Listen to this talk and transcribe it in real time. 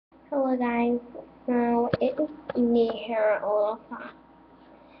Hello guys, so it is me here, a little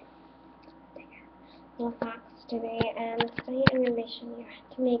fox today, and today I'm going to be showing you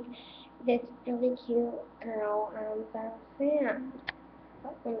how to make this really cute girl the sand.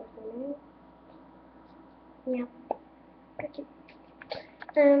 Yep, pretty.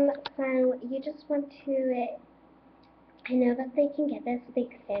 So you just want to, I know that they can get this with the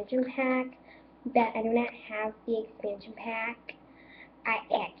expansion pack, but I do not have the expansion pack. I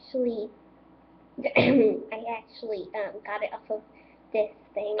actually got it off of this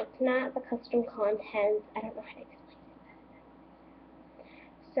thing. It's not the custom content. I don't know how to explain it.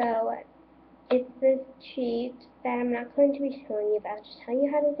 So it's this cheat that I'm not going to be showing you, but I'll just tell you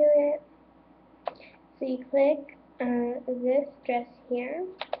how to do it. So you click this dress here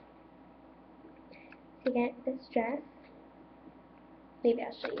to get this dress. Maybe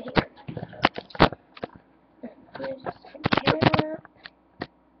I'll show you here. Just put the camera up.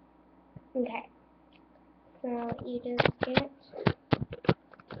 Okay. So you just get.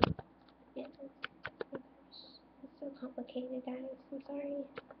 It's so complicated, guys. I'm sorry.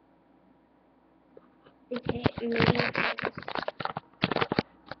 Okay, maybe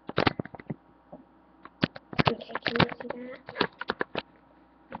okay, can you see that?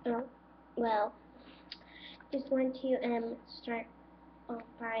 Oh, well, just want to start off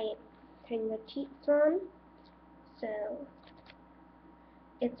by turning the cheeks on. So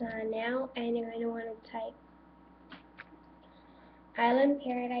it's on now, and you're going to want to type Island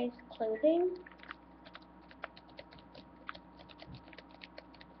Paradise Clothing.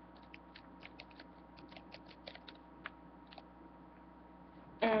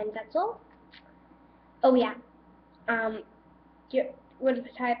 And that's all. Oh yeah. You would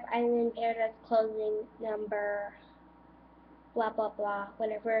type Island Paradise Clothing number blah blah blah,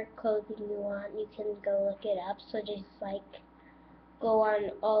 whatever clothing you want, you can go look it up. So just like go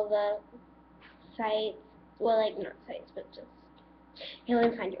on all the sites, well, like not sites, but just you'll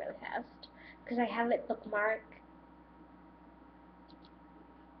only find it really fast because I have it bookmarked.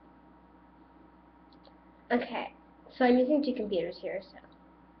 Okay, so I'm using two computers here, so.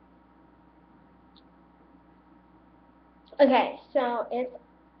 Okay, so it's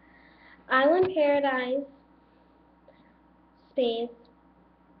Island Paradise space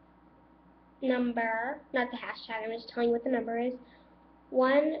number, not the hashtag, I'm just telling you what the number is,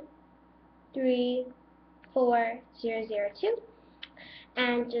 134002,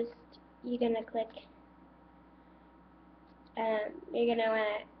 and just, you're gonna click, you're gonna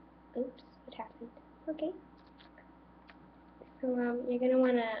wanna, oops, what happened? Okay. So, you're gonna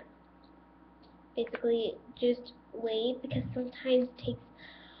wanna basically just wait because sometimes it takes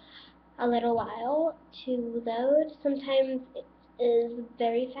a little while to load. Sometimes it is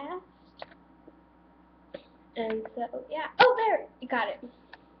very fast. And so, yeah. Oh, there! You got it.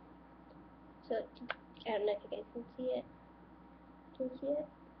 So, I don't know if you guys can see it. Can you see it?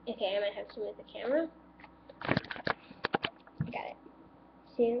 Okay, I might have to move the camera. Got it.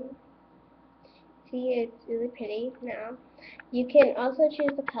 See, it's really pretty now. You can also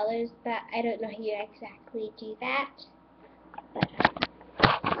choose the colors, but I don't know how you exactly do that. But,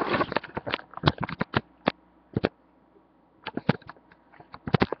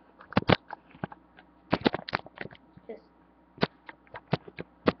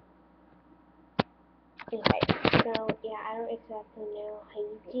 okay, so yeah, I don't exactly know how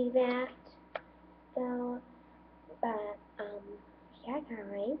you do that. So, but, yeah,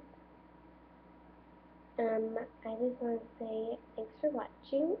 guys. I just want to say thanks for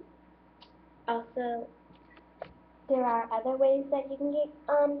watching. Also, there are other ways that you can get,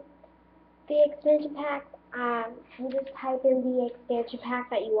 the expansion pack. You just type in the expansion pack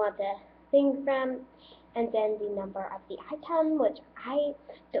that you want the thing from, and then the number of the item, which I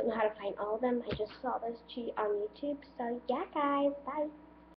don't know how to find all of them. I just saw this cheat on YouTube. So yeah, guys, bye.